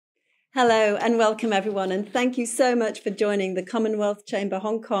Hello and welcome everyone, and thank you so much for joining the Commonwealth Chamber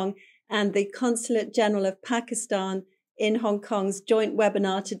Hong Kong and the Consulate General of Pakistan in Hong Kong's joint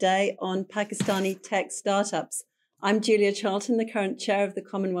webinar today on Pakistani tech startups. I'm Julia Charlton, the current chair of the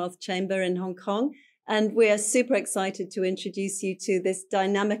Commonwealth Chamber in Hong Kong, and we are super excited to introduce you to this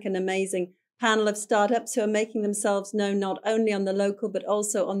dynamic and amazing panel of startups who are making themselves known not only on the local but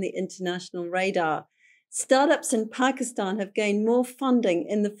also on the international radar. Startups in Pakistan have gained more funding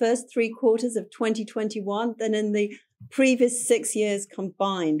in the first 3 quarters of 2021 than in the previous 6 years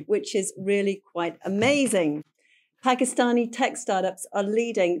combined, which is really quite amazing. Pakistani tech startups are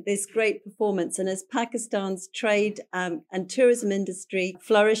leading this great performance, and as Pakistan's trade and tourism industry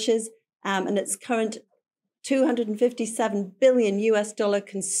flourishes and its current $257 billion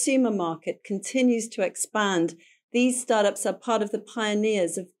consumer market continues to expand, these startups are part of the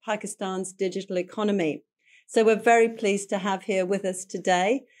pioneers of Pakistan's digital economy. So we're very pleased to have here with us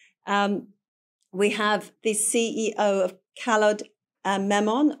today. We have the CEO of Khaled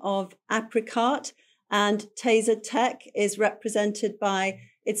Memon of Apricart, and Taazah Tech is represented by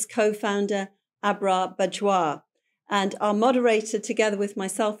its co-founder, Abrar Bajwa. And our moderator, together with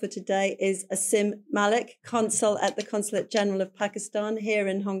myself for today, is Asim Malik, Consul at the Consulate General of Pakistan here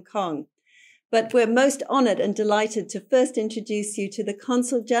in Hong Kong. But we're most honored and delighted to first introduce you to the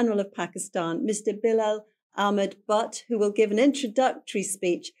Consul General of Pakistan, Mr. Bilal Ahmed Butt, who will give an introductory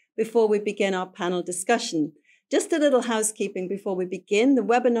speech before we begin our panel discussion. Just a little housekeeping before we begin. The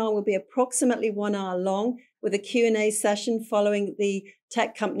webinar will be approximately 1 hour long with a Q&A session following the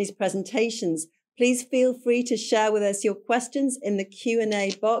tech companies' presentations. Please feel free to share with us your questions in the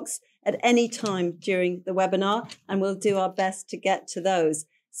Q&A box at any time during the webinar, and we'll do our best to get to those.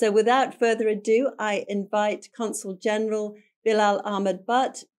 So without further ado, I invite Consul General Bilal Ahmed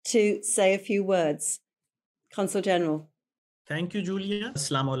Butt to say a few words. Consul General. Thank you, Julia.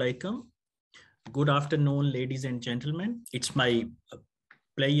 Assalamu alaikum. Good afternoon, ladies and gentlemen. It's my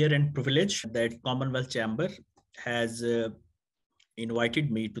pleasure and privilege that Commonwealth Chamber has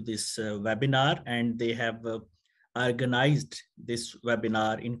invited me to this webinar, and they have organized this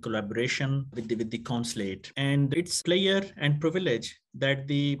webinar in collaboration with the consulate, and it's pleasure and privilege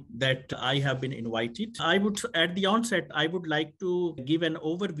that I have been invited. At the onset, I would like to give an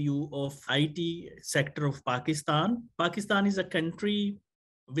overview of IT sector of Pakistan. Pakistan is a country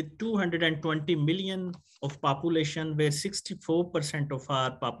with 220 million of population, where 64% of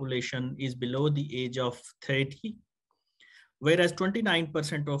our population is below the age of 30. Whereas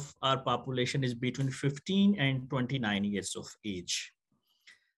 29% of our population is between 15 and 29 years of age.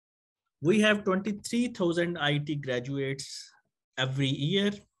 We have 23,000 IT graduates every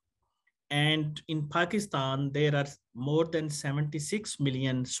year. And in Pakistan, there are more than 76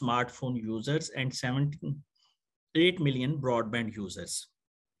 million smartphone users and 78 million broadband users.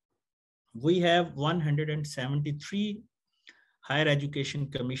 We have 173 Higher Education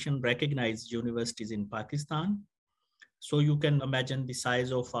Commission recognized universities in Pakistan. So you can imagine the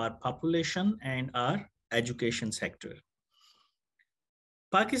size of our population and our education sector.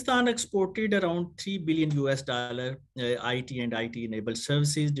 Pakistan exported around $3 billion IT and IT-enabled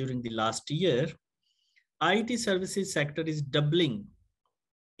services during the last year. IT services sector is doubling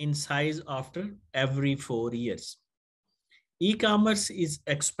in size after every 4 years. E-commerce is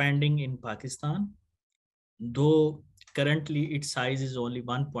expanding in Pakistan, though currently its size is only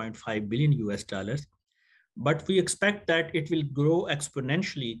 $1.5 billion. But we expect that it will grow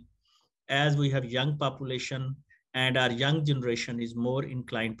exponentially as we have young population and our young generation is more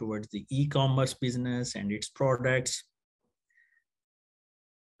inclined towards the e-commerce business and its products.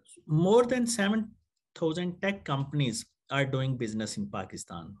 More than 7,000 tech companies are doing business in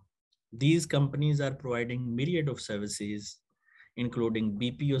Pakistan. These companies are providing myriad of services, including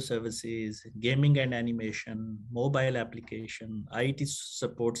BPO services, gaming and animation, mobile application, IT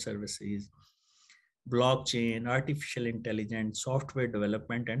support services, blockchain, artificial intelligence, software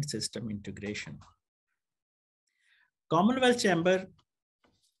development, and system integration. Commonwealth Chamber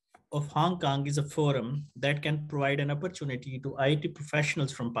of Hong Kong is a forum that can provide an opportunity to IT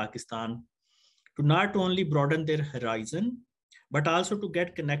professionals from Pakistan to not only broaden their horizon, but also to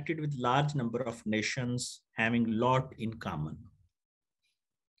get connected with large number of nations having a lot in common.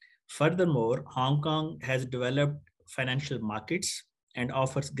 Furthermore, Hong Kong has developed financial markets and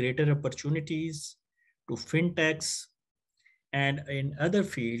offers greater opportunities to fintechs and in other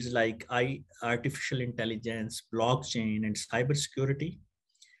fields like artificial intelligence, blockchain, and cybersecurity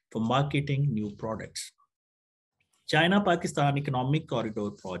for marketing new products. China-Pakistan Economic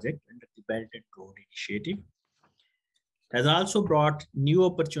Corridor Project under the Belt and Road Initiative has also brought new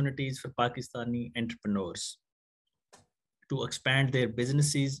opportunities for Pakistani entrepreneurs. to expand their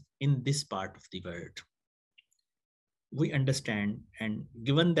businesses in this part of the world. We understand, and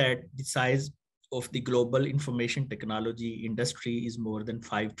given that the size of the global information technology industry is more than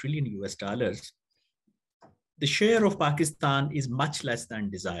 5 trillion US dollars, the share of Pakistan is much less than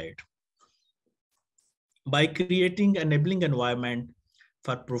desired. By creating an enabling environment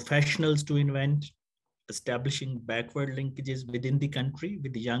for professionals to invent, establishing backward linkages within the country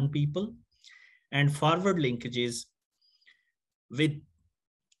with the young people, and forward linkages with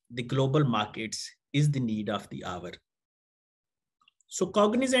the global markets is the need of the hour. So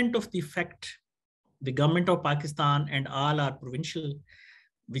cognizant of the fact, the government of Pakistan and all our provincial,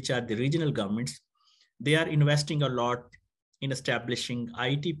 which are the regional governments, they are investing a lot in establishing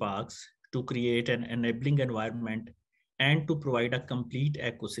IT parks to create an enabling environment and to provide a complete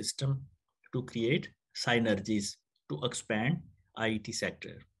ecosystem to create synergies to expand IT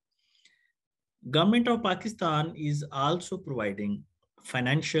sector. Government of Pakistan is also providing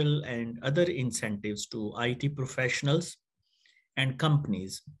financial and other incentives to IT professionals and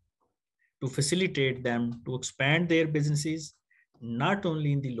companies to facilitate them to expand their businesses, not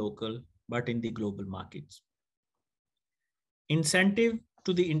only in the local, but in the global markets. Incentive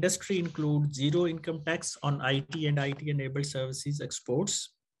to the industry include zero income tax on IT and IT-enabled services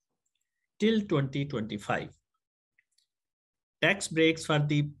exports till 2025. Tax breaks for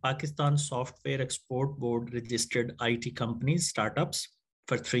the Pakistan Software Export Board registered IT companies, startups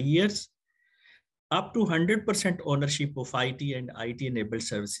for 3 years, up to 100% ownership of IT and IT-enabled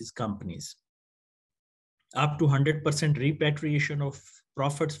services companies, up to 100% repatriation of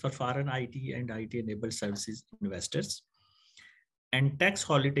profits for foreign IT and IT-enabled services investors, and tax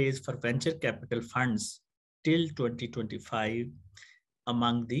holidays for venture capital funds till 2025,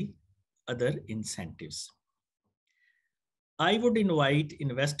 among the other incentives. I would invite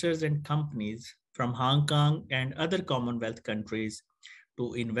investors and companies from Hong Kong and other Commonwealth countries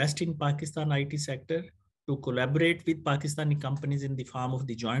to invest in Pakistan IT sector, to collaborate with Pakistani companies in the form of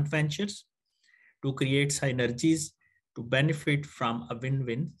the joint ventures, to create synergies, to benefit from a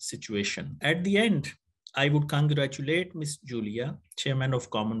win-win situation. At the end, I would congratulate Ms. Julia, Chairman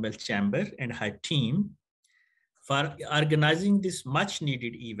of Commonwealth Chamber, and her team for organizing this much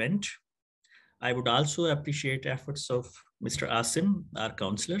needed event. I would also appreciate efforts of Mr. Asim, our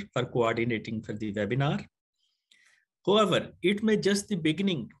counselor, for coordinating for the webinar. However, it may just the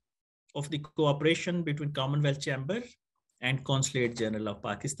beginning of the cooperation between Commonwealth Chamber and Consulate General of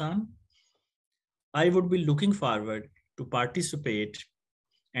Pakistan. I would be looking forward to participate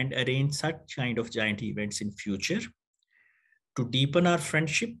and arrange such kind of giant events in future to deepen our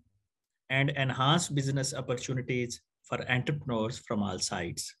friendship and enhance business opportunities for entrepreneurs from all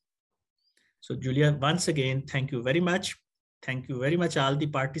sides. So Julia, once again, thank you very much. Thank you very much, all the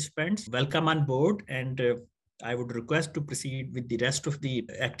participants. Welcome on board, and I would request to proceed with the rest of the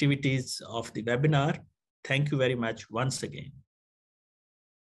activities of the webinar. Thank you very much once again.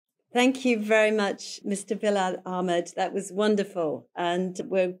 Thank you very much, Mr. Bilal Ahmed. That was wonderful. And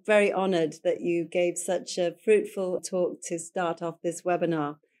we're very honored that you gave such a fruitful talk to start off this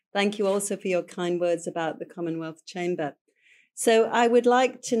webinar. Thank you also for your kind words about the Commonwealth Chamber. So I would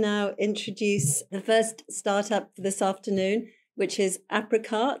like to now introduce the first startup for this afternoon, which is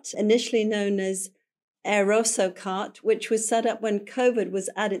Apricart, initially known as Apricart, which was set up when COVID was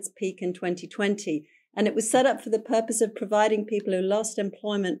at its peak in 2020. And it was set up for the purpose of providing people who lost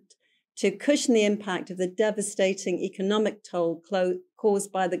employment to cushion the impact of the devastating economic toll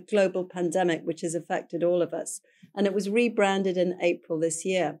caused by the global pandemic, which has affected all of us. And it was rebranded in April this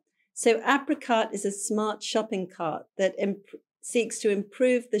year. So Apricart is a smart shopping cart that seeks to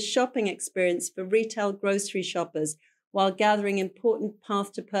improve the shopping experience for retail grocery shoppers while gathering important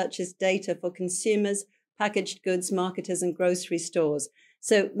path-to-purchase data for consumers, packaged goods marketers, and grocery stores.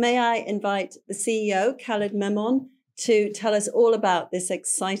 So may I invite the CEO, Khalid Memon, to tell us all about this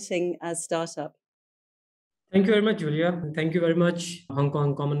exciting startup. Thank you very much, Julia. Thank you very much, Hong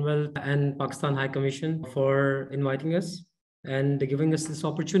Kong Commonwealth and Pakistan High Commission, for inviting us and giving us this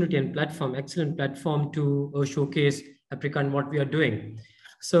opportunity and platform, excellent platform to showcase Apricart and what we are doing.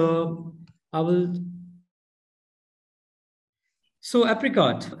 So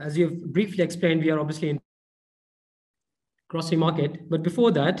Apricart, as you've briefly explained, we are obviously in grocery market. But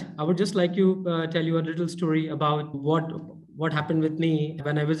before that, I would just like to tell you a little story about what happened with me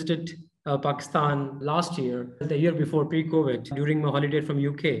when I visited Pakistan last year, the year before pre-COVID, during my holiday from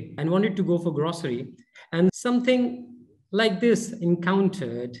UK, and wanted to go for grocery. And something like this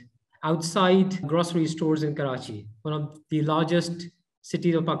encountered outside grocery stores in Karachi, one of the largest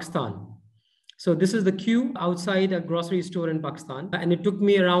cities of Pakistan. So this is the queue outside a grocery store in Pakistan. And it took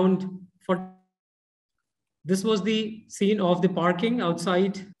me around This was the scene of the parking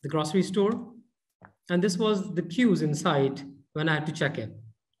outside the grocery store. And this was the queues inside when I had to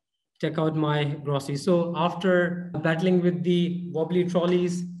check out my groceries. So after battling with the wobbly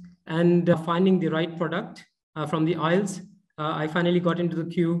trolleys and finding the right product from the aisles, I finally got into the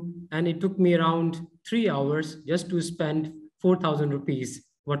queue, and it took me around 3 hours just to spend 4,000 rupees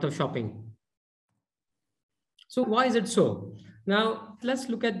worth of shopping. So why is it so? Now, let's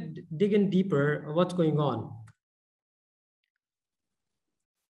dig in deeper what's going on.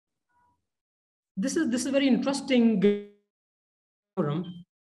 This is very interesting forum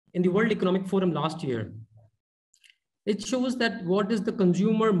in the World Economic Forum last year. It shows that what is the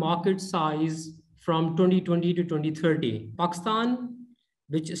consumer market size from 2020 to 2030. Pakistan,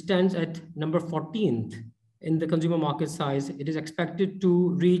 which stands at number 14th in the consumer market size, it is expected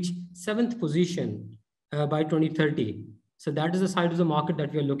to reach 7th position by 2030. So that is the size of the market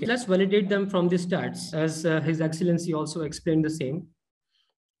that we are looking at. Let's validate them from the stats, as His Excellency also explained the same.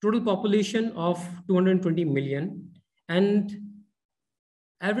 Total population of 220 million, and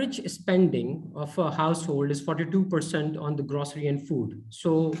average spending of a household is 42% on the grocery and food.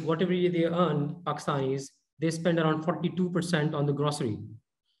 So whatever they earn, Pakistanis, they spend around 42% on the grocery.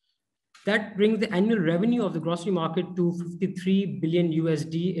 That brings the annual revenue of the grocery market to 53 billion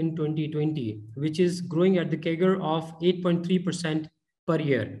USD in 2020, which is growing at the CAGR of 8.3% per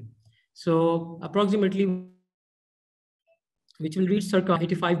year. So approximately, which will reach circa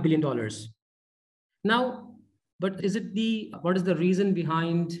 $85 billion. Now, but what is the reason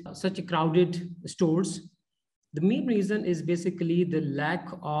behind such a crowded stores? The main reason is basically the lack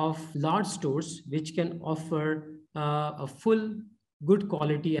of large stores which can offer a full good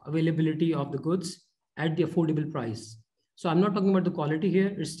quality availability of the goods at the affordable price. So I'm not talking about the quality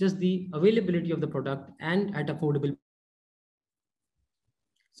here, it's just the availability of the product and at affordable.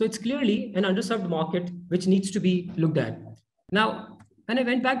 So it's clearly an underserved market which needs to be looked at. Now, when I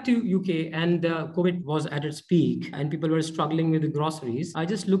went back to UK and COVID was at its peak and people were struggling with the groceries, I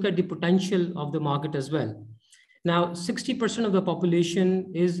just look at the potential of the market as well. Now, 60% of the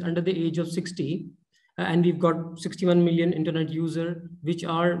population is under the age of 60, and we've got 61 million internet users, which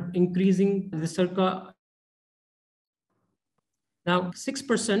are increasing the circa. Now,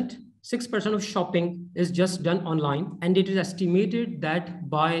 6% of shopping is just done online, and it is estimated that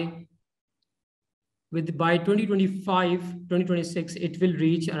by 2025, 2026, it will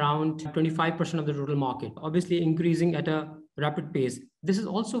reach around 25% of the total market, obviously increasing at a rapid pace. This is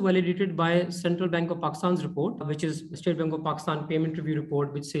also validated by Central Bank of Pakistan's report, which is State Bank of Pakistan Payment Review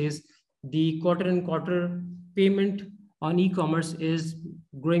Report, which says the quarter-on-quarter payment on e-commerce is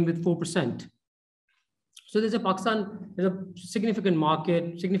growing with 4%. So there's a significant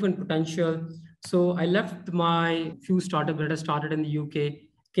market, significant potential. So I left my few startups that I started in the UK,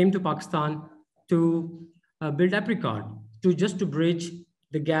 came to Pakistan to build Apricart, to bridge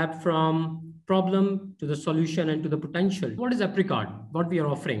the gap from problem to the solution and to the potential. What is Apricart? What we are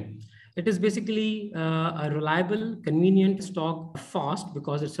offering? It is basically a reliable, convenient stock, fast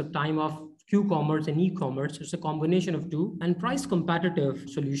because it's a time of Q-commerce and e-commerce. It's a combination of two, and price competitive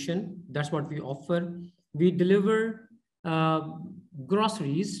solution. That's what we offer. We deliver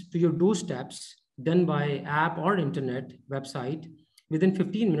groceries to your doorsteps done by app or internet website within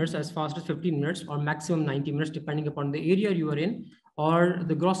 15 minutes, as fast as 15 minutes, or maximum 90 minutes, depending upon the area you are in or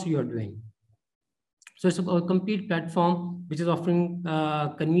the grocery you are doing. So it's a complete platform which is offering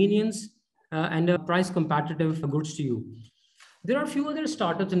convenience and a price competitive goods to you. There are a few other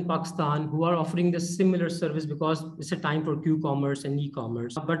startups in Pakistan who are offering this similar service because it's a time for Q-commerce and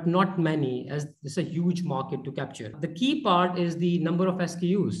e-commerce, but not many, as it's a huge market to capture. The key part is the number of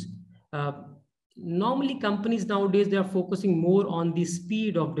SKUs. Normally, companies nowadays, they are focusing more on the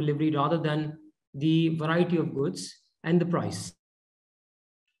speed of delivery rather than the variety of goods and the price.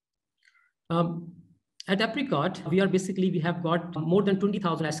 At Apricart, we have got more than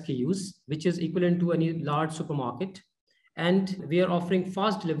 20,000 SKUs, which is equivalent to any large supermarket. And we are offering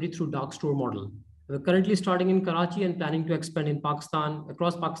fast delivery through dark store model. We're currently starting in Karachi and planning to expand in Pakistan,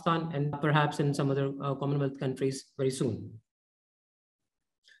 across Pakistan, and perhaps in some other Commonwealth countries very soon.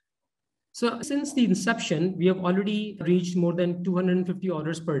 So since the inception, we have already reached more than 250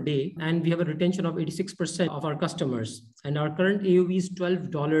 orders per day, and we have a retention of 86% of our customers. And our current AOV is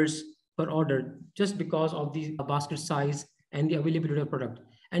 $12 per order, just because of the basket size and the availability of product.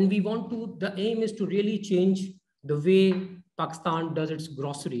 And the aim is to really change the way Pakistan does its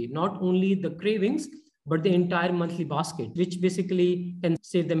grocery, not only the cravings, but the entire monthly basket, which basically can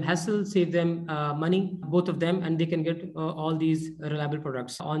save them hassle, save them money, both of them, and they can get all these reliable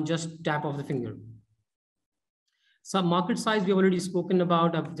products on just tap of the finger. Some market size we've already spoken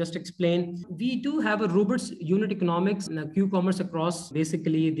about, I've just explained. We do have a robust unit economics in Q-commerce across.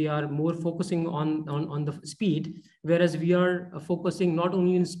 Basically, they are more focusing on the speed, whereas we are focusing not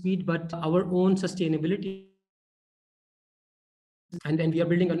only on speed, but our own sustainability. And then we are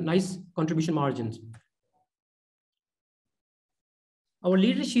building a nice contribution margins. Our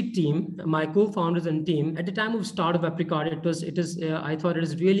leadership team, my co-founders and team, at the time of start of Apricart, I thought it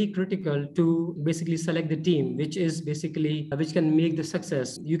is really critical to basically select the team, which can make the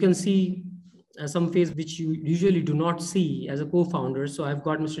success. You can see some phase which you usually do not see as a co-founder. So I've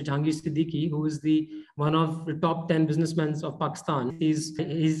got Mr. Jahangir Siddiqui, who is one of the top 10 businessmen of Pakistan. He's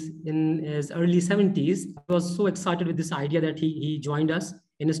in his early 70s. I was so excited with this idea that he joined us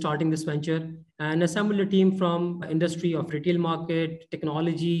in starting this venture and assembled a team from industry of retail market,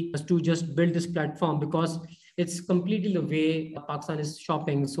 technology, to just build this platform, because it's completely the way Pakistan is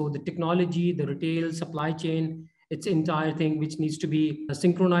shopping. So the technology, the retail, supply chain, it's entire thing which needs to be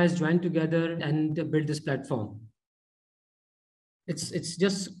synchronized, joined together, and build this platform. It's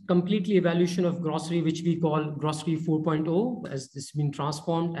just completely evaluation of grocery, which we call grocery 4.0, as this has been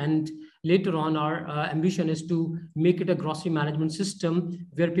transformed. And later on, our ambition is to make it a grocery management system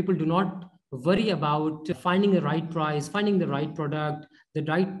where people do not worry about finding the right price, finding the right product, the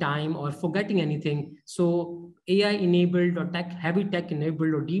right time, or forgetting anything. So AI enabled or heavy tech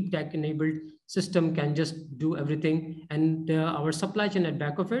enabled or deep tech enabled system can just do everything. And our supply chain at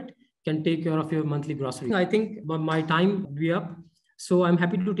back of it can take care of your monthly grocery. I think my time will be up. So I'm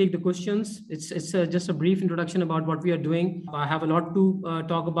happy to take the questions. It's just a brief introduction about what we are doing. I have a lot to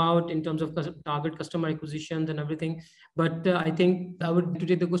talk about in terms of target customer acquisitions and everything. But I think I would to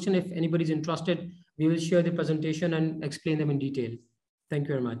take the question. If anybody's interested, we will share the presentation and explain them in detail. Thank you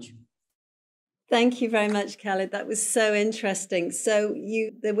very much. Thank you very much, Khalid. That was so interesting. So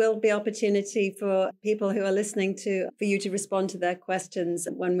there will be opportunity for people who are listening for you to respond to their questions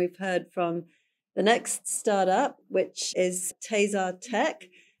when we've heard from the next startup, which is Taazah Tech,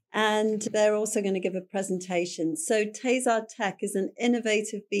 and they're also going to give a presentation. So Taazah Tech is an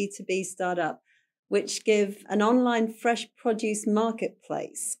innovative B2B startup which give an online fresh produce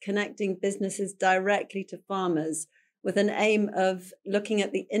marketplace connecting businesses directly to farmers, with an aim of looking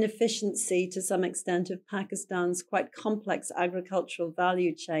at the inefficiency to some extent of Pakistan's quite complex agricultural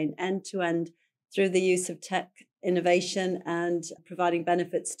value chain end to end through the use of tech innovation and providing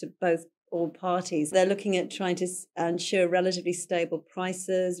benefits to all parties. They're looking at trying to ensure relatively stable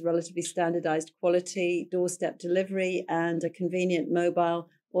prices, relatively standardized quality, doorstep delivery, and a convenient mobile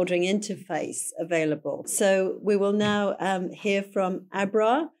ordering interface available. So we will now hear from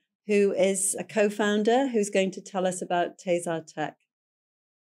Abrar, who is a co-founder, who's going to tell us about Taazah Tech.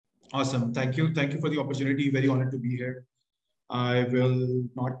 Awesome. Thank you. Thank you for the opportunity. Very honored to be here. I will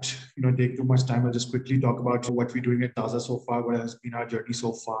not take too much time. I'll just quickly talk about what we're doing at Taazah so far, what has been our journey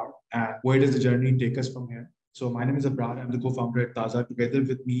so far, and where does the journey take us from here. So my name is Apricart. I'm the co-founder at Taazah. Together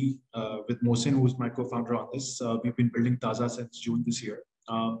with me, with Mohsin, who's my co-founder on this, we've been building Taazah since June this year.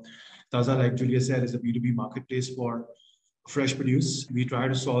 Taazah, like Julia said, is a B2B marketplace for fresh produce. We try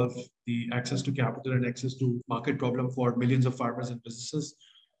to solve the access to capital and access to market problem for millions of farmers and businesses.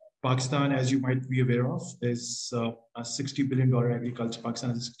 Pakistan, as you might be aware of, is a $60 billion agriculture. Pakistan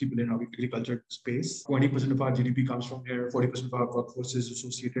is a $60 billion agriculture space. 20% of our GDP comes from here. 40% of our workforce is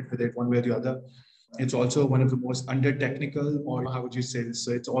associated with it one way or the other. It's also one of the most under-technical, or how would you say this?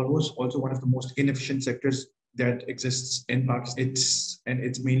 So it's almost also one of the most inefficient sectors that exists in Pakistan.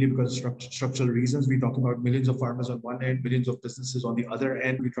 It's mainly because of structural reasons. We talk about millions of farmers on one end, millions of businesses on the other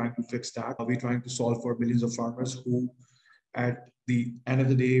end. We're trying to fix that. We're trying to solve for millions of farmers who, at the end of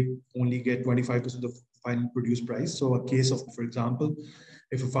the day, only get 25% of final produce price. So a case of, for example,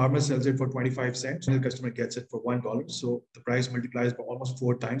 if a farmer sells it for 25 cents, the customer gets it for $1. So the price multiplies by almost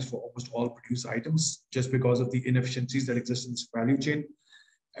 4 times for almost all produce items, just because of the inefficiencies that exist in this value chain.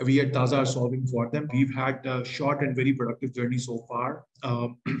 We at Taazah are solving for them. We've had a short and very productive journey so far.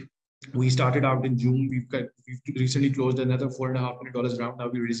 We started out in June. We've recently closed another $4.5 million round. Now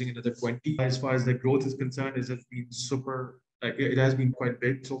we're raising another 20. As far as the growth is concerned, it has been quite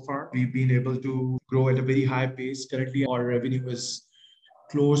big so far. We've been able to grow at a very high pace. Currently, our revenue is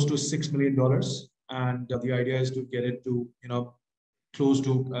close to $6 million. And the idea is to get it to, close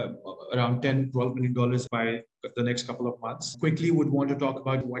to around $10, $12 million by the next couple of months. Quickly would want to talk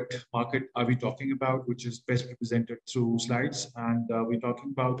about what market are we talking about, which is best represented through slides. And we're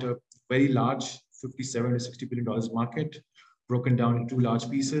talking about a very large $57 to $60 billion market, broken down into two large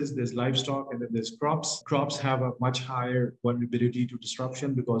pieces. There's livestock and then there's crops. Crops have a much higher vulnerability to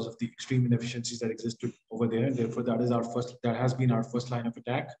disruption because of the extreme inefficiencies that exist over there. And therefore, that has been our first line of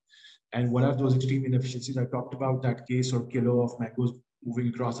attack. And one of those extreme inefficiencies I talked about, that case or kilo of mangoes moving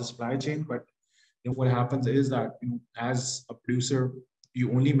across the supply chain. But what happens is that as a producer, you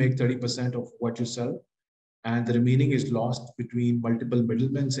only make 30% of what you sell, and the remaining is lost between multiple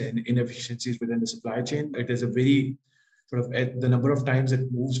middlemen and inefficiencies within the supply chain. It is a very the number of times it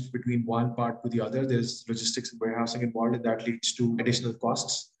moves between one part to the other. There's logistics and warehousing involved, and that leads to additional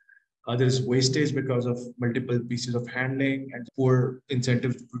costs. There's wastage because of multiple pieces of handling and poor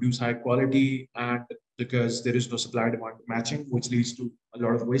incentive to produce high quality, and because there is no supply demand matching, which leads to a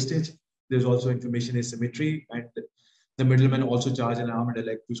lot of wastage. There's also information asymmetry, and the middlemen also charge an arm and a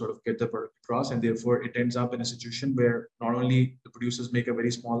leg to get the product across, and therefore it ends up in a situation where not only the producers make a very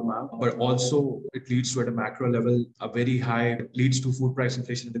small amount, but also it leads to, at a macro level, leads to food price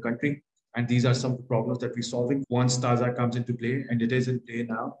inflation in the country. And these are some of the problems that we're solving. Once Taazah comes into play, and it is in play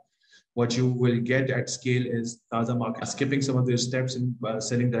now, what you will get at scale is Taazah market skipping some of those steps and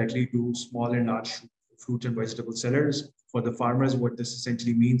selling directly to small and large fruit and vegetable sellers. For the farmers, what this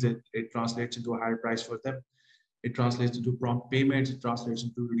essentially means, it translates into a higher price for them. It translates into prompt payments. It translates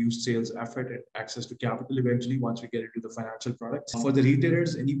into reduced sales effort and access to capital eventually once we get into the financial products. For the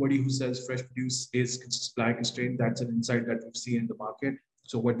retailers, anybody who sells fresh produce is supply constrained. That's an insight that we've seen in the market.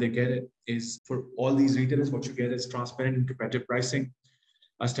 So what they get is, for all these retailers, what you get is transparent and competitive pricing,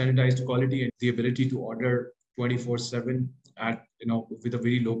 a standardized quality, and the ability to order 24/7 at with a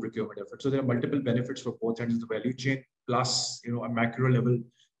very low procurement effort. So there are multiple benefits for both ends of the value chain, plus a macro level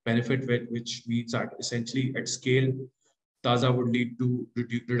benefit, which means that essentially at scale, Taazah would lead to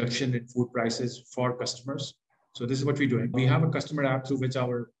reduction in food prices for customers. So this is what we're doing. We have a customer app through which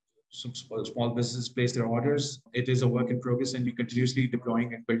some small businesses place their orders. It is a work in progress, and we're continuously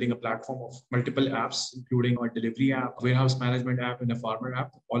deploying and building a platform of multiple apps, including our delivery app, warehouse management app, and a farmer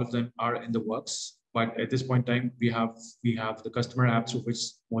app. All of them are in the works. But at this point in time, we have the customer app through which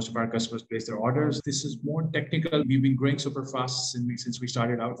most of our customers place their orders. This is more technical. We've been growing super fast since we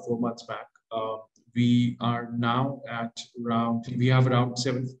started out 4 months back. We are now at we have around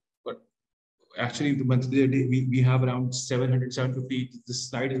 7, but actually the monthly we have around 700, 750. This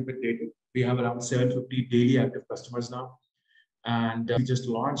slide is a bit dated. We have around 750 daily active customers now. And we just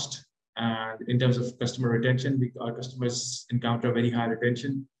launched. And in terms of customer retention, our customers encounter very high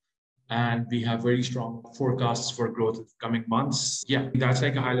retention. And we have very strong forecasts for growth in the coming months. Yeah, that's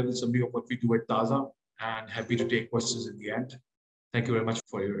like a high-level summary of what we do at Taazah, and happy to take questions in the end. Thank you very much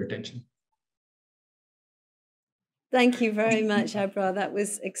for your attention. Thank you very much, Abrar. That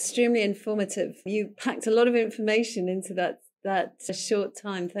was extremely informative. You packed a lot of information into that short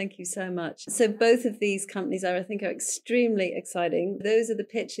time. Thank you so much. So both of these companies I think are extremely exciting. Those are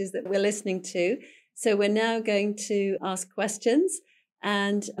the pitches that we're listening to. So we're now going to ask questions.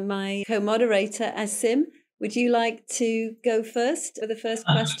 And my co-moderator, Asim, would you like to go first for the first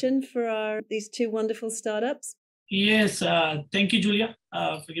question for these two wonderful startups? Yes, thank you, Julia,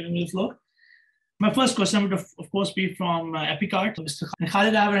 for giving me the floor. My first question would, of course, be from Apricart. Mr.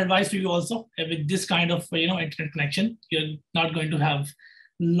 Khalid, I have an advice for you also. With this kind of internet connection, you're not going to have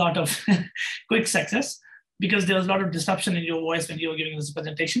a lot of quick success, because there was a lot of disruption in your voice when you were giving this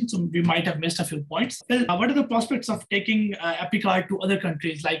presentation. So we might have missed a few points. Well, what are the prospects of taking Apricart to other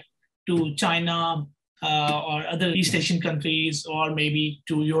countries, like to China or other East Asian countries, or maybe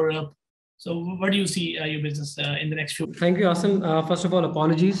to Europe? So what do you see your business in the next few? Thank you, Asim. First of all,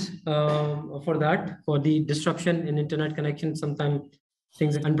 apologies for the disruption in internet connection. Sometimes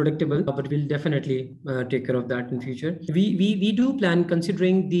things are unpredictable, but we'll definitely take care of that in future. We do plan,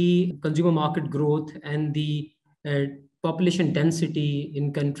 considering the consumer market growth and the population density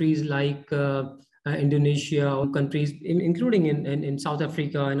in countries like Indonesia, or countries including in South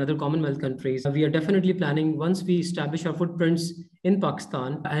Africa and other Commonwealth countries. We are definitely planning, once we establish our footprints in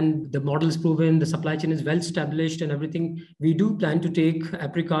Pakistan and the model is proven, the supply chain is well established and everything, we do plan to take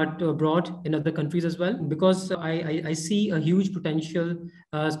Apricart abroad in other countries as well, because I see a huge potential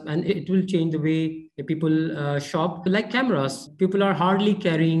and it will change the way people shop. Like cameras, people are hardly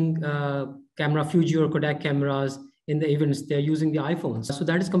carrying camera Fuji or Kodak cameras in the events. They're using the iPhones. So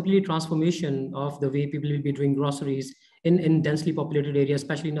that is completely transformation of the way people will be doing groceries in densely populated areas,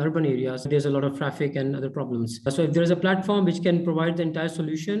 especially in urban areas. There's a lot of traffic and other problems. So if there is a platform which can provide the entire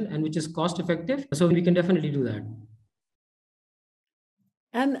solution and which is cost effective, so we can definitely do that.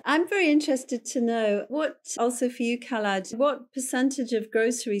 I'm very interested to know also for you, Khalid, what percentage of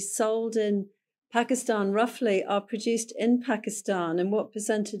groceries sold in Pakistan roughly are produced in Pakistan, and what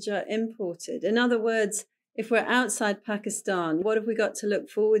percentage are imported? In other words, if we're outside Pakistan, what have we got to look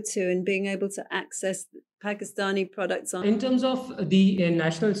forward to in being able to access Pakistani products? In terms of the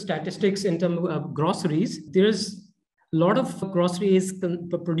national statistics, in terms of groceries, there's a lot of groceries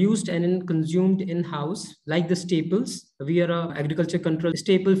produced and consumed in-house, like the staples. We are a agriculture control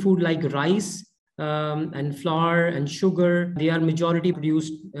staple food like rice and flour and sugar. They are majority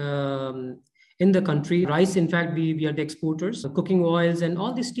produced in the country. Rice, in fact, we are the exporters. Cooking oils and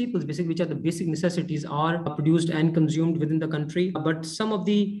all these staples, basically, which are the basic necessities, are produced and consumed within the country. But some of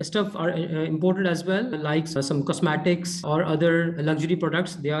the stuff are imported as well, like some cosmetics or other luxury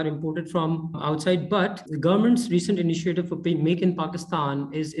products. They are imported from outside. But the government's recent initiative for Make in Pakistan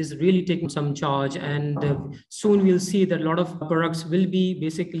is really taking some charge. And soon we'll see that a lot of products will be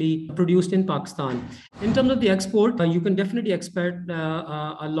basically produced in Pakistan. In terms of the export, you can definitely expect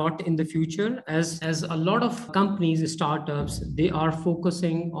a lot in the future. As a lot of companies, startups, they are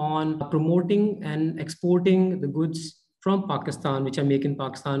focusing on promoting and exporting the goods from Pakistan, which are made in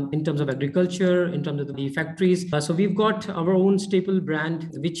Pakistan, in terms of agriculture, in terms of the factories. So we've got our own staple brand,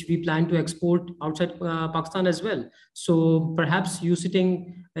 which we plan to export outside Pakistan as well. So perhaps you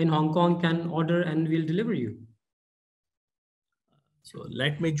sitting in Hong Kong can order and we'll deliver you. So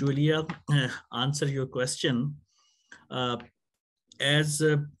let me, Julia, answer your question. As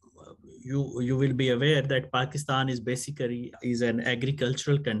you will be aware that Pakistan is basically an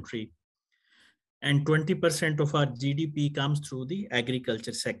agricultural country, and 20% of our GDP comes through the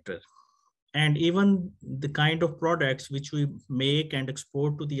agriculture sector. And even the kind of products which we make and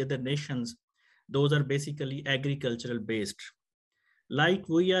export to the other nations, those are basically agricultural based. Like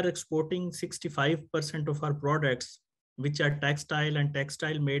we are exporting 65% of our products, which are textile and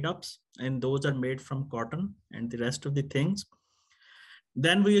textile made ups, and those are made from cotton and the rest of the things.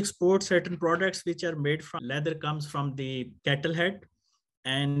 Then we export certain products which are made from leather, comes from the cattle head.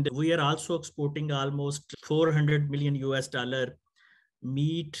 And we are also exporting almost $400 million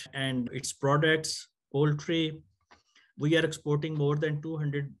meat and its products, poultry. We are exporting more than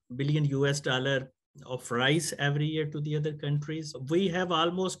 $200 billion of rice every year to the other countries. We have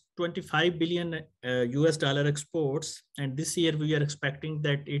almost $25 billion exports. And this year we are expecting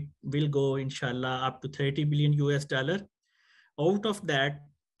that it will go, inshallah, up to $30 billion. Out of that,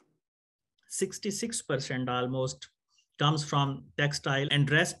 66% almost comes from textile,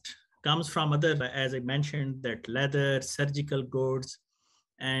 and rest comes from other, as I mentioned, that leather, surgical goods,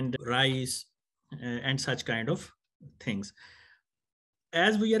 and rice, and such kind of things.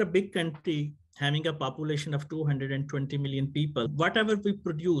 As we are a big country having a population of 220 million people, whatever we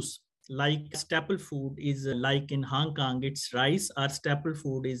produce, like staple food is like in Hong Kong, it's rice. Our staple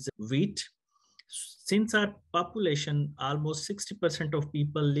food is wheat. Since our population, almost 60% of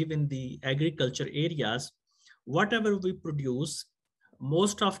people live in the agriculture areas, whatever we produce,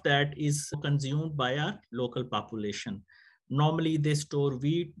 most of that is consumed by our local population. Normally, they store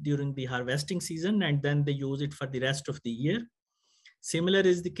wheat during the harvesting season and then they use it for the rest of the year. Similar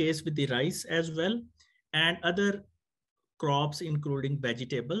is the case with the rice as well, and other crops, including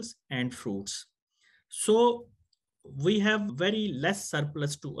vegetables and fruits. So we have very less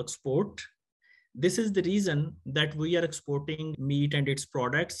surplus to export. This is the reason that we are exporting meat and its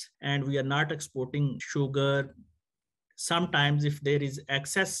products, and we are not exporting sugar. Sometimes if there is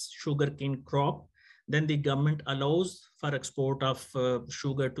excess sugarcane crop, then the government allows for export of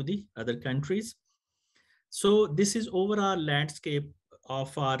sugar to the other countries. So this is overall landscape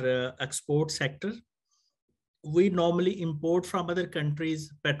of our export sector. We normally import from other countries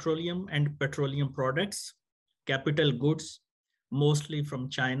petroleum and petroleum products, capital goods, mostly from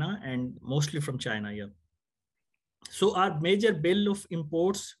China. Yeah. So our major bill of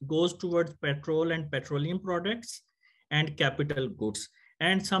imports goes towards petrol and petroleum products and capital goods,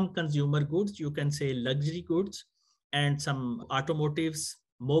 and some consumer goods, you can say luxury goods, and some automotives,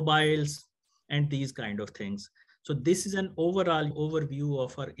 mobiles, and these kind of things. So this is an overall overview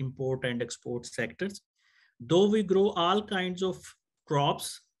of our import and export sectors. Though we grow all kinds of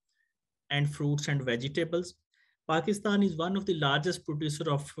crops and fruits and vegetables, Pakistan is one of the largest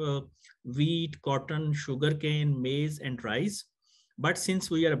producer of wheat, cotton, sugarcane, maize, and rice. But since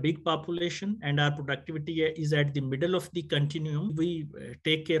we are a big population and our productivity is at the middle of the continuum, we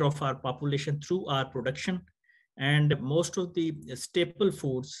take care of our population through our production. And most of the staple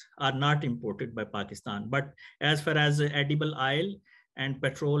foods are not imported by Pakistan. But as far as edible oil and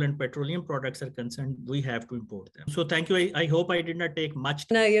petrol and petroleum products are concerned, we have to import them. So thank you. I hope I did not take much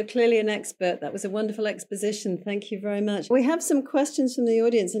time. No, you're clearly an expert. That was a wonderful exposition. Thank you very much. We have some questions from the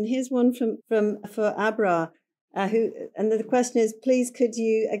audience, and here's one for Abra. And the question is, please could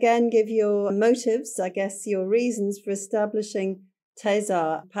you again give your motives, I guess your reasons for establishing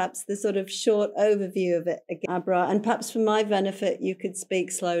Taazah, perhaps the sort of short overview of it again, Abra, and perhaps for my benefit, you could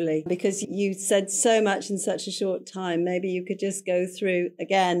speak slowly because you said so much in such a short time. Maybe you could just go through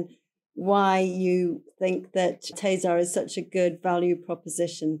again why you think that Taazah is such a good value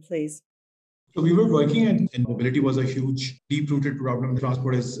proposition, please. So we were working and mobility was a huge, deep-rooted problem.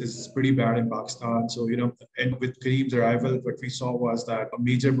 Transport is pretty bad in Pakistan. So, and with Kareem's arrival, what we saw was that a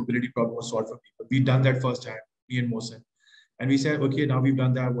major mobility problem was solved for people. We'd done that firsthand, me and Mohsen. And we said, okay, now we've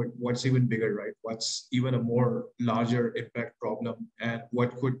done that. What's even bigger, right? What's even a more larger impact problem and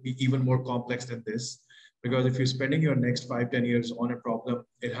what could be even more complex than this? Because if you're spending your next 5-10 years on a problem,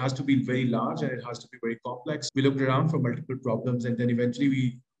 it has to be very large and it has to be very complex. We looked around for multiple problems and then eventually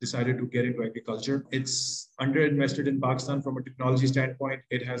we decided to get into agriculture. It's underinvested in Pakistan from a technology standpoint.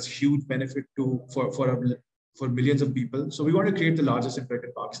 It has huge benefit for millions of people. So we want to create the largest impact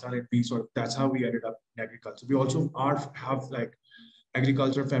in Pakistan, and that's how we ended up in agriculture. We also have like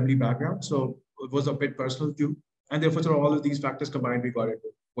agriculture family background, so it was a bit personal too. And therefore, through all of these factors combined, we got into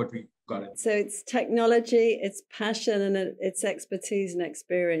what we got into. So it's technology, it's passion, and it's expertise and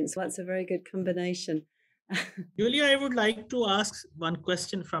experience. That's a very good combination. Julia, I would like to ask one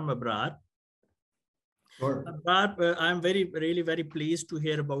question from Abrar. Sure. Abrar, I'm really very pleased to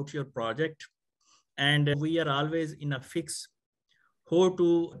hear about your project. And we are always in a fix how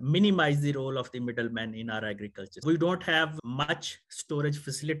to minimize the role of the middleman in our agriculture. We don't have much storage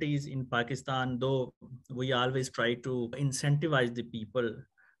facilities in Pakistan, though we always try to incentivize the people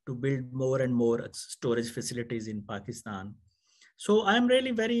to build more and more storage facilities in Pakistan. So I'm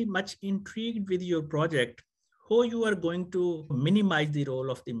really very much intrigued with your project, how you are going to minimize the role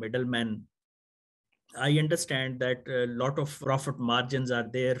of the middleman. I understand that a lot of profit margins are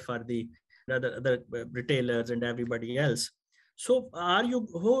there for the other retailers and everybody else. So are you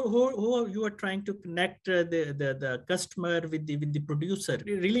how you are trying to connect the customer with the producer?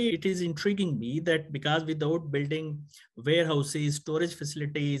 Really, it is intriguing me that because without building warehouses, storage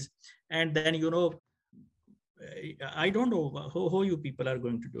facilities, and then I don't know how you people are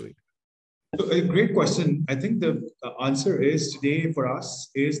going to do it. So a great question. I think the answer is today for us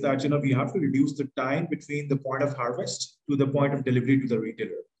is that we have to reduce the time between the point of harvest to the point of delivery to the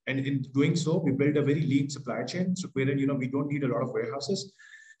retailer. And in doing so, we build a very lean supply chain. So wherein we don't need a lot of warehouses.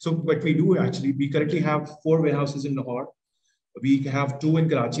 So what we do actually, we currently have 4 warehouses in Lahore. We have 2 in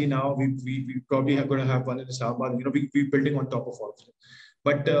Karachi now. We probably are going to have one in Islamabad. We're building on top of all of them.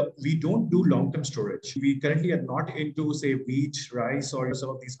 But we don't do long-term storage. We currently are not into, say, wheat, rice, or some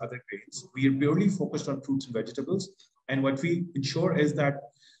of these other grains. We are purely focused on fruits and vegetables. And what we ensure is that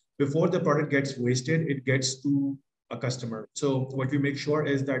before the product gets wasted, it gets to a customer. So what we make sure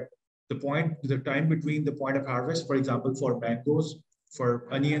is that the time between the point of harvest, for example, for mangoes, for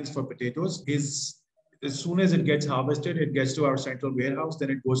onions, for potatoes, is as soon as it gets harvested, it gets to our central warehouse, then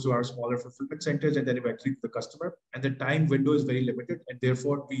it goes to our smaller fulfillment centers, and then eventually to the customer. And the time window is very limited, and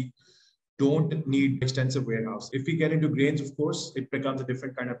therefore we don't need extensive warehouse. If we get into grains, of course, it becomes a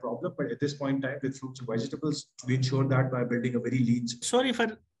different kind of problem. But at this point in time, with fruits and vegetables, we ensure that by building a very lean. Sorry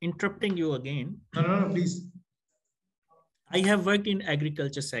for interrupting you again. No, please. I have worked in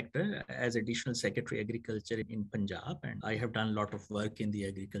agriculture sector as additional secretary agriculture in Punjab, and I have done a lot of work in the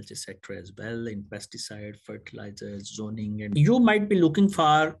agriculture sector as well in pesticide, fertilizers, zoning, and you might be looking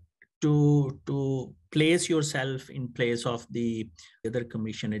for to place yourself in place of the other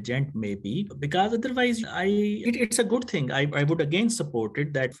commission agent maybe, because otherwise it's a good thing. I would again support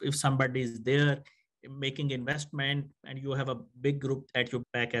it that if somebody is there making investment and you have a big group at your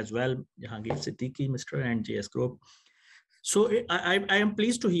back as well, Jahangir Siddiqui, Mr. and JS Group. So I am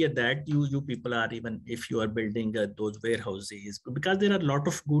pleased to hear that you people are, even if you are building those warehouses, because there are a lot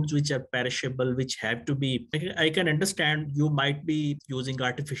of goods which are perishable, which have to be, I can understand you might be using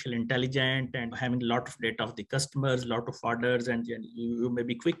artificial intelligence and having a lot of data of the customers, a lot of orders, and you may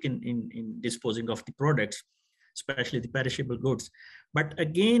be quick in disposing of the products, especially the perishable goods. But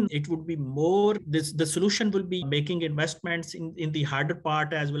again, it would be more, the solution will be making investments in the harder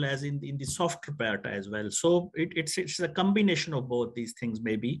part as well as in the softer part as well. So it's a combination of both these things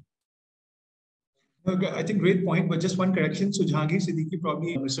maybe. I think great point, but just one correction. So Jahangir Siddiqui,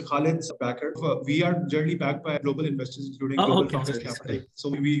 probably Mr. Khalid's backer. We are generally backed by global investors, including Global Founders Capital.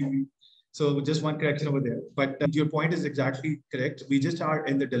 So so just one correction over there. But your point is exactly correct. We just are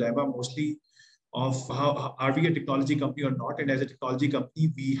in the dilemma mostly of how are we a technology company or not? And as a technology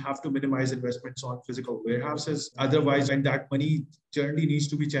company, we have to minimize investments on physical warehouses. Otherwise, and that money generally needs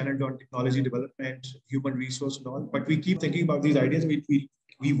to be channeled on technology development, human resource and all. But we keep thinking about these ideas.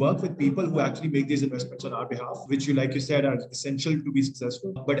 We work with people who actually make these investments on our behalf, which like you said, are essential to be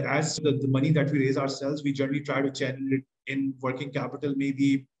successful. But as the money that we raise ourselves, we generally try to channel it in working capital,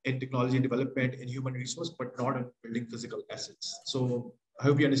 maybe in technology and development, in human resource, but not in building physical assets. So I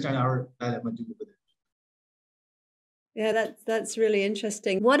hope you understand our dilemma too with it. Yeah, that's really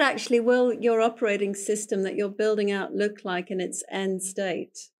interesting. What actually will your operating system that you're building out look like in its end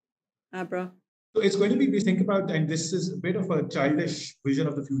state, Abra? So it's going to be, we think about, and this is a bit of a childish vision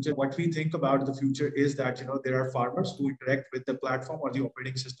of the future. What we think about the future is that, there are farmers who interact with the platform or the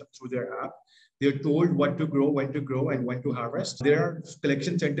operating system through their app. They're told what to grow, when to grow, and when to harvest. There are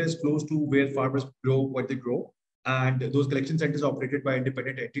collection centers close to where farmers grow what they grow. And those collection centers are operated by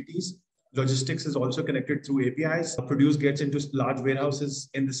independent entities. Logistics is also connected through APIs. Produce gets into large warehouses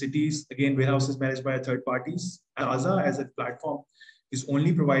in the cities. Again, warehouses managed by third parties. Taazah as a platform is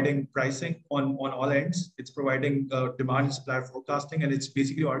only providing pricing on all ends. It's providing demand and supply forecasting, and it's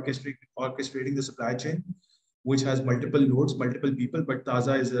basically orchestrating the supply chain, which has multiple nodes, multiple people, but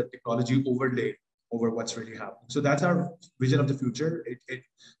Taazah is a technology overlay over what's really happening. So that's our vision of the future.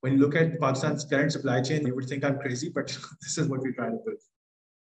 When you look at Pakistan's current supply chain, you would think I'm crazy, but this is what we're trying to build.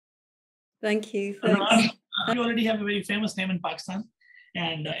 Thank you. Thanks. You already have a very famous name in Pakistan.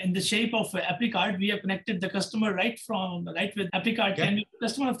 And in the shape of Apricart, we have connected the customer right with Apricart. Yeah. Can you be a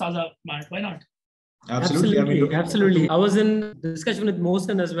customer of Taazah Mart? Why not? Absolutely. Absolutely. I was in discussion with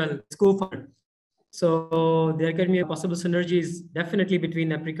Mohsen as well, its co-founder. So there can be possible synergies definitely between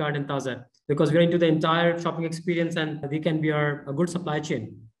Apricart and Taazah, because we're into the entire shopping experience and we can be a good supply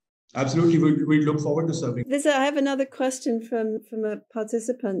chain. Absolutely. We look forward to serving. I have another question from a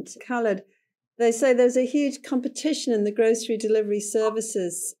participant, Khaled. They say there's a huge competition in the grocery delivery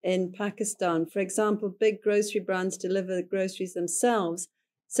services in Pakistan. For example, big grocery brands deliver the groceries themselves.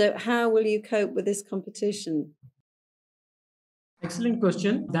 So how will you cope with this competition? Excellent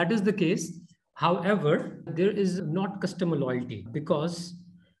question. That is the case. However, there is not customer loyalty because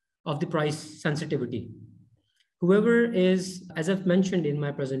of the price sensitivity. Whoever is, as I've mentioned in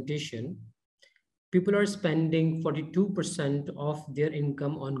my presentation, people are spending 42% of their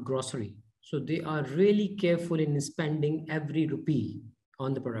income on grocery. So they are really careful in spending every rupee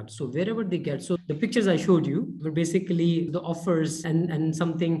on the product. So wherever they get, so the pictures I showed you were basically the offers and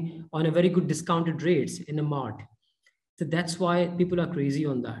something on a very good discounted rates in a mart. So that's why people are crazy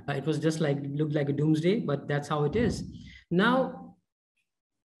on that. It was just looked like a doomsday, but that's how it is. Now,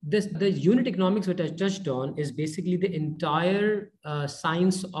 the unit economics which I touched on is basically the entire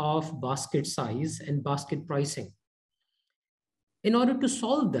science of basket size and basket pricing. In order to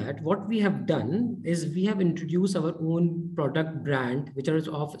solve that, what we have done is we have introduced our own product brand, which are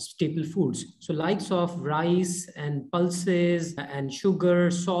of staple foods. So likes of rice and pulses and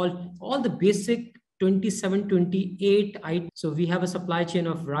sugar, salt, all the basic 27, 28 items. So we have a supply chain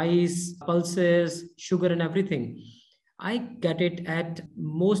of rice, pulses, sugar, and everything. I get it at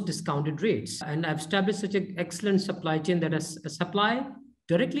most discounted rates. And I've established such an excellent supply chain that I supply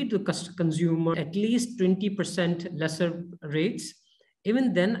directly to the consumer at least 20% lesser rates.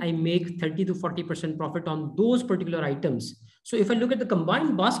 Even then, I make 30 to 40% profit on those particular items. So if I look at the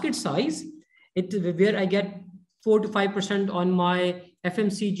combined basket size, where I get 4 to 5% on my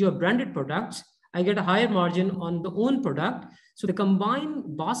FMCG or branded products, I get a higher margin on the own product. So the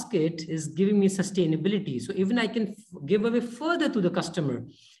combined basket is giving me sustainability. So even I can give away further to the customer.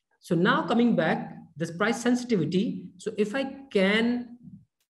 So now coming back, this price sensitivity. So if I can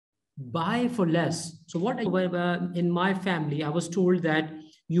buy for less. So in my family, I was told that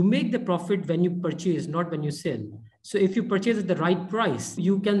you make the profit when you purchase, not when you sell. So if you purchase at the right price,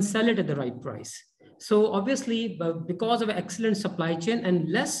 you can sell it at the right price. So obviously, because of an excellent supply chain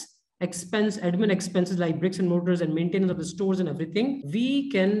and less admin expenses like bricks and mortars and maintenance of the stores and everything, we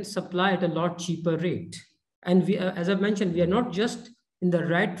can supply at a lot cheaper rate. And we, as I've mentioned, we are not just in the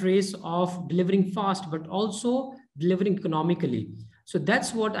rat race of delivering fast, but also delivering economically. So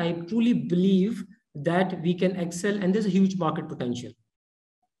that's what I truly believe, that we can excel, and there's a huge market potential.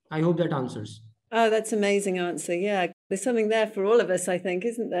 I hope that answers. Oh, that's an amazing answer. Yeah, there's something there for all of us, I think,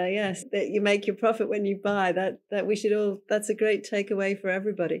 isn't there? Yes, that you make your profit when you buy. That we should all. That's a great takeaway for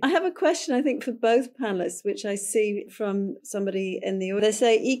everybody. I have a question, I think, for both panelists, which I see from somebody in the audience. They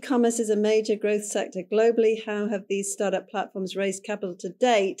say e-commerce is a major growth sector globally. How have these startup platforms raised capital to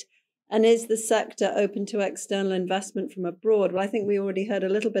date? And is the sector open to external investment from abroad? Well, I think we already heard a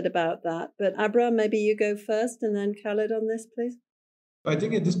little bit about that. But Abra, maybe you go first, and then Khaled on this, please. I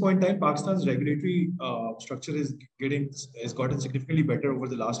think at this point in time, Pakistan's regulatory structure has gotten significantly better over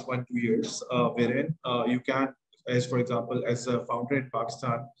the last 1-2 years, wherein you can, as for example, as a founder in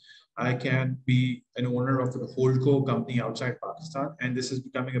Pakistan, I can be an owner of a holdco company outside Pakistan. And this is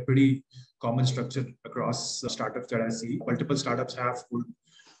becoming a pretty common structure across startups that I see. Multiple startups have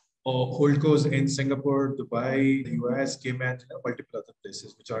holdcos in Singapore, Dubai, the US, Cayman, multiple other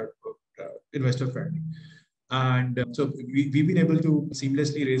places which are investor friendly. And so we've been able to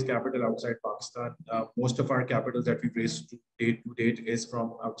seamlessly raise capital outside Pakistan. Most of our capital that we've raised to date is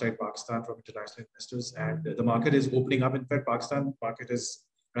from outside Pakistan, from international investors. And the market is opening up. In fact, Pakistan market is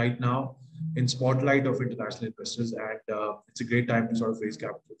right now in spotlight of international investors. And it's a great time to sort of raise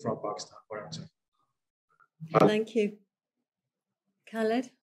capital from Pakistan or outside. Thank you. Khaled?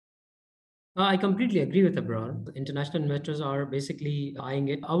 I completely agree with Abrar. International investors are basically eyeing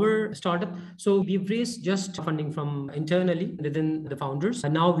it. Our startup, so we've raised just funding from internally within the founders.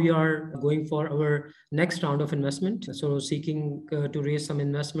 And now we are going for our next round of investment. So seeking to raise some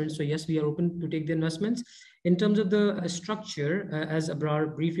investments. So yes, we are open to take the investments. In terms of the structure, as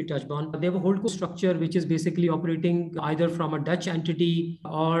Abrar briefly touched on, they have a holdco structure, which is basically operating either from a Dutch entity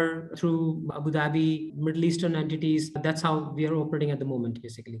or through Abu Dhabi, Middle Eastern entities. That's how we are operating at the moment,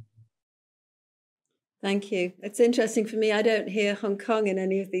 basically. Thank you. It's interesting for me. I don't hear Hong Kong in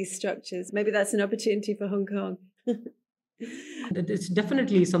any of these structures. Maybe that's an opportunity for Hong Kong. It's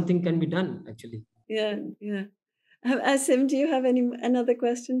definitely something can be done, actually. Yeah. Asim, do you have another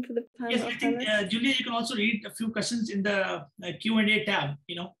question for the panel? Yes, I think, Julia, you can also read a few questions in the Q&A tab,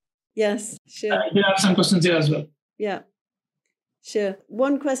 Yes, sure. You have some questions there as well. Yeah, sure.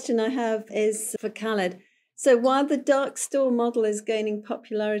 One question I have is for Khaled. So while the dark store model is gaining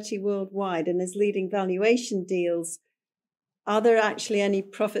popularity worldwide and is leading valuation deals, are there actually any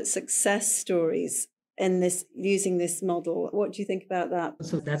profit success stories in this using this model? What do you think about that?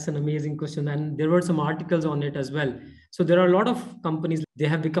 So that's an amazing question. And there were some articles on it as well. So there are a lot of companies, they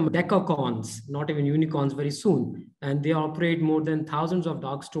have become decacorns, not even unicorns very soon. And they operate more than thousands of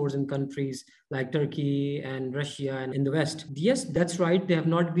dark stores in countries like Turkey and Russia and in the West. Yes, that's right. They have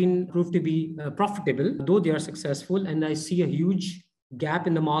not been proved to be profitable, though they are successful. And I see a huge gap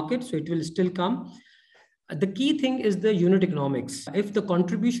in the market. So it will still come. The key thing is the unit economics. If the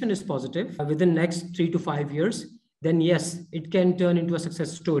contribution is positive within next 3 to 5 years, then yes, it can turn into a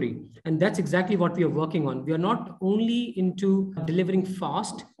success story. And that's exactly what we are working on. We are not only into delivering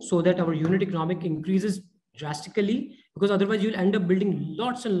fast so that our unit economic increases drastically, because otherwise you'll end up building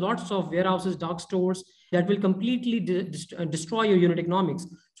lots and lots of warehouses, dark stores that will completely destroy your unit economics.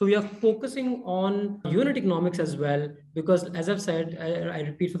 So we are focusing on unit economics as well, because as I've said, I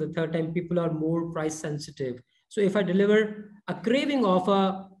repeat for the third time, people are more price sensitive. So if I deliver a craving of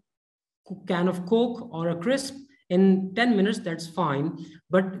a can of Coke or a crisp in 10 minutes, that's fine.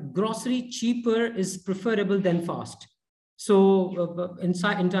 But grocery cheaper is preferable than fast. So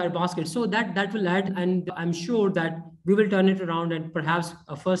entire basket. So that will add, and I'm sure that we will turn it around and perhaps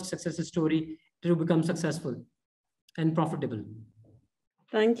a first success story to become successful and profitable.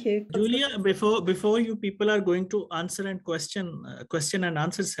 Thank you. Julia, before you people are going to answer and question and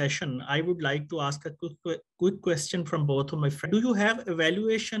answer session, I would like to ask a quick question from both of my friends. Do you have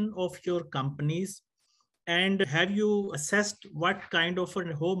evaluation of your companies? And have you assessed what kind of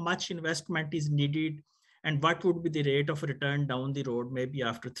and how much investment is needed, and what would be the rate of return down the road, maybe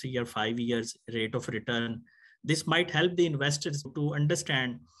after 3 or 5 years rate of return? This might help the investors to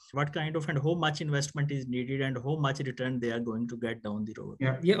understand what kind of and how much investment is needed and how much return they are going to get down the road.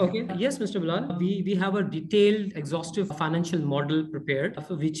 Yeah. Okay. Yes, Mr. Bilal. We have a detailed, exhaustive financial model prepared,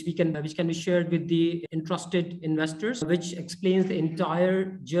 which can be shared with the interested investors, which explains the entire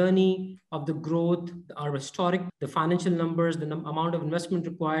journey of the growth, our historic, the financial numbers, the amount of investment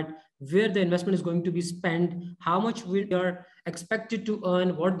required, where the investment is going to be spent, how much we are expected to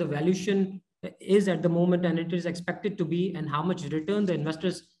earn, what the valuation is at the moment and it is expected to be, and how much return the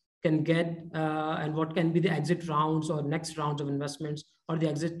investors can get, and what can be the exit rounds or next rounds of investments or the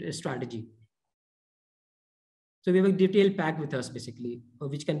exit strategy. So we have a detailed pack with us, basically,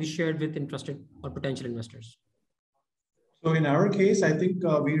 which can be shared with interested or potential investors. So in our case, I think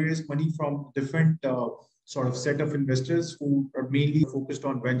we raised money from different sort of set of investors who are mainly focused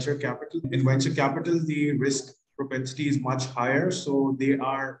on venture capital. In venture capital, the risk propensity is much higher. So they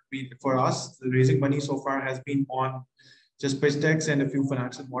are, for us, the raising money so far has been on just pitch decks and a few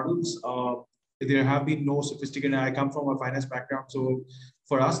financial models. There have been no sophisticated, I come from a finance background. So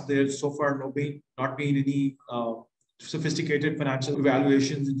for us, there's so far not been any sophisticated financial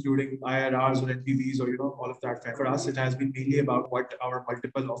evaluations, including IRRs or NPVs or, all of that. For us, it has been mainly about what our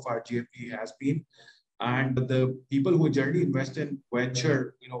multiple of our GFP has been. And the people who generally invest in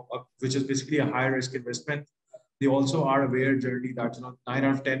venture, which is basically a high risk investment, they also are aware generally that 9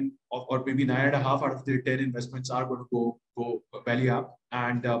 out of 10 or maybe 9.5 out of their 10 investments are going to go belly up,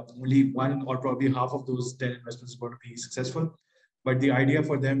 and only one or probably half of those 10 investments is going to be successful. But the idea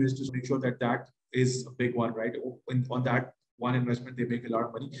for them is to make sure that that is a big one, right? On that one investment, they make a lot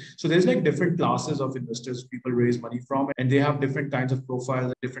of money. So there's like different classes of investors people raise money from, and they have different kinds of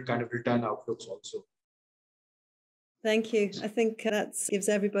profiles, different kind of return outlooks also. Thank you. I think that gives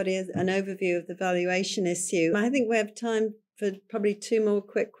everybody an overview of the valuation issue. I think we have time for probably two more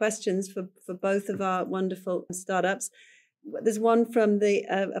quick questions for both of our wonderful startups. There's one from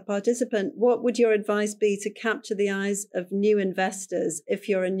a participant. What would your advice be to capture the eyes of new investors if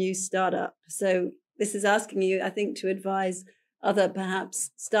you're a new startup? So this is asking you, I think, to advise other perhaps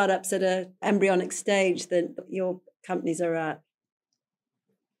startups at an embryonic stage that your companies are at.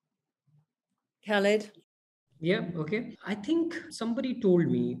 Khaled? Yeah, okay. I think somebody told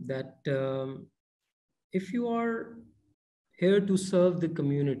me that if you are here to serve the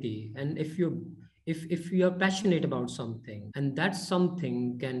community, and if you are passionate about something, and that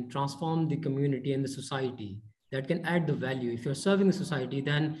something can transform the community and the society, that can add the value. If you're serving the society,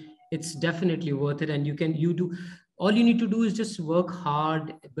 then it's definitely worth it. And all you need to do is just work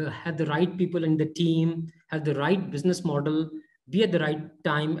hard, have the right people in the team, have the right business model, be at the right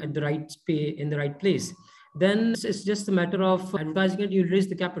time, at the right space, in the right place. Then it's just a matter of advertising it. You raise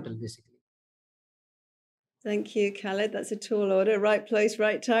the capital, basically. Thank you, Khaled. That's a tall order. Right place,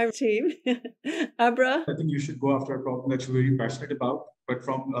 right time, team. Abra? I think you should go after a problem that you're very passionate about, but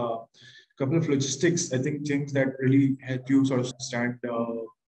from a couple of logistics, I think things that really help you sort of stand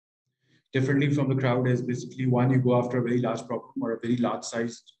differently from the crowd is basically, one, you go after a very large problem or a very large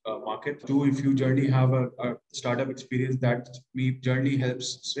sized market. Two, if you generally have a startup experience, that generally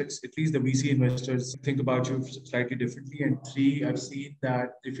helps at least the VC investors think about you slightly differently. And three, I've seen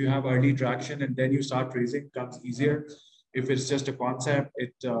that if you have early traction and then you start raising, it becomes easier. If it's just a concept,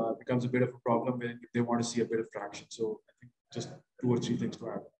 it becomes a bit of a problem when they want to see a bit of traction. So I think just 2 or 3 things to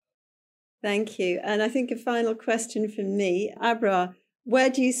add. Thank you. And I think a final question from me. Abra,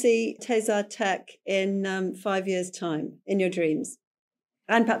 where do you see Taazah Tech in 5 years' time, in your dreams,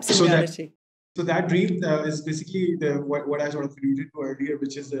 and perhaps in reality? That dream is basically what I sort of alluded to earlier,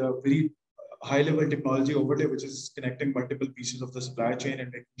 which is a very high-level technology overlay, which is connecting multiple pieces of the supply chain and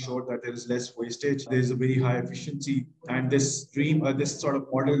making sure that there is less wastage, there is a very high efficiency, and this sort of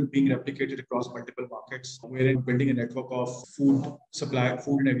model being replicated across multiple markets, wherein building a network of food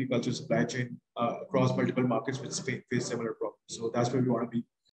and agriculture supply chain across multiple markets which face similar problems. So that's where we want to be.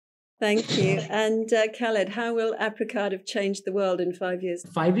 Thank you. And Khaled, how will Apricart have changed the world in 5 years?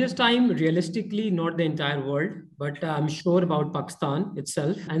 5 years' time, realistically, not the entire world, but I'm sure about Pakistan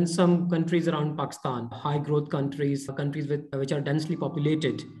itself and some countries around Pakistan, high growth countries which are densely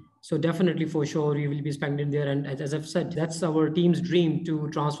populated. So definitely, for sure, we will be spending there. And as I've said, that's our team's dream, to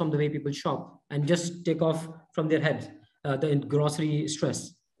transform the way people shop and just take off from their head the grocery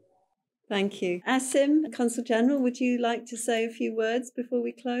stress. Thank you. Asim, Consul General, would you like to say a few words before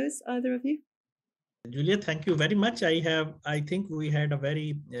we close, either of you? Julia, thank you very much. I think we had a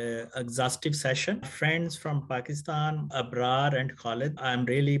very exhaustive session. Friends from Pakistan, Abrar and Khalid, I'm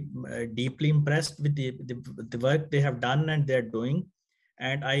really deeply impressed with the work they have done and they're doing.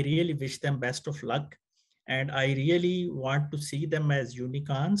 And I really wish them best of luck. And I really want to see them as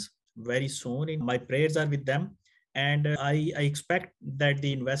unicorns very soon. My prayers are with them. And I expect that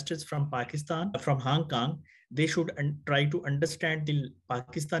the investors from Pakistan, from Hong Kong, they should try to understand the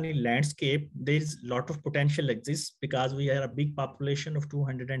Pakistani landscape. There's a lot of potential exists because we are a big population of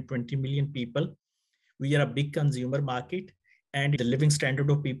 220 million people. We are a big consumer market and the living standard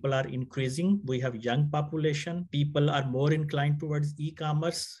of people are increasing. We have young population. People are more inclined towards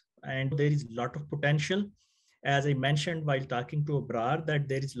e-commerce and there is a lot of potential. As I mentioned while talking to Abrar, that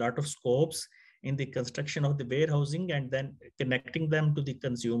there is a lot of scopes in the construction of the warehousing and then connecting them to the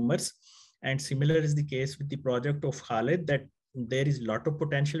consumers. And similar is the case with the project of Khalid, that there is a lot of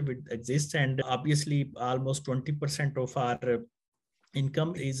potential which exists. And obviously almost 20% of our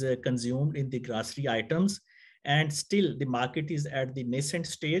income is consumed in the grocery items. And still the market is at the nascent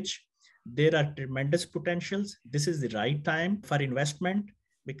stage. There are tremendous potentials. This is the right time for investment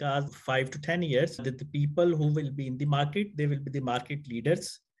because 5 to 10 years, the people who will be in the market, they will be the market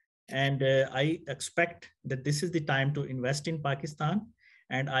leaders. And I expect that this is the time to invest in Pakistan.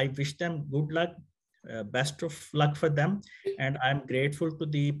 And I wish them good luck, best of luck for them. And I'm grateful to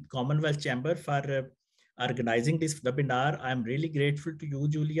the Commonwealth Chamber for organizing this webinar. I'm really grateful to you,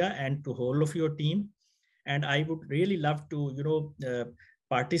 Julia, and to whole of your team. And I would really love to,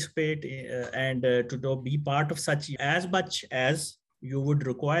 participate and to be part of such as much as you would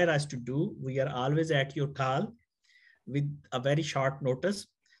require us to do. We are always at your call. with a very short notice.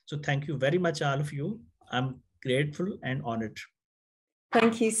 So thank you very much, all of you. I'm grateful and honored.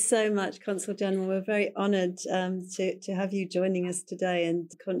 Thank you so much, Consul General. We're very honoured to have you joining us today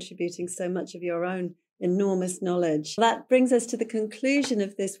and contributing so much of your own enormous knowledge. That brings us to the conclusion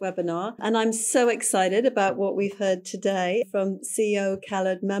of this webinar, and I'm so excited about what we've heard today from CEO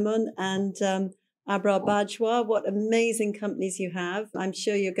Khaled Memon and Abrar Bajwa. What amazing companies you have. I'm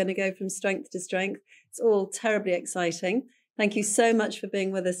sure you're going to go from strength to strength. It's all terribly exciting. Thank you so much for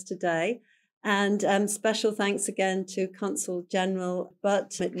being with us today. And special thanks again to Consul General,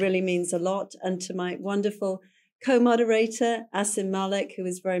 but it really means a lot, and to my wonderful co-moderator, Asim Malik, who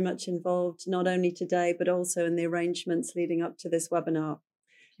is very much involved not only today, but also in the arrangements leading up to this webinar.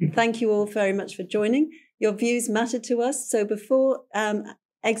 Thank you all very much for joining. Your views matter to us. So before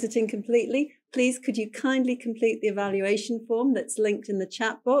exiting completely, please could you kindly complete the evaluation form that's linked in the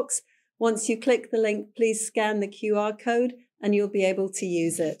chat box. Once you click the link, please scan the QR code and you'll be able to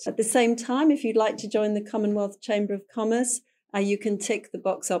use it. At the same time, if you'd like to join the Commonwealth Chamber of Commerce, you can tick the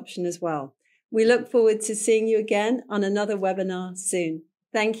box option as well. We look forward to seeing you again on another webinar soon.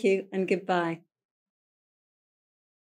 Thank you and goodbye.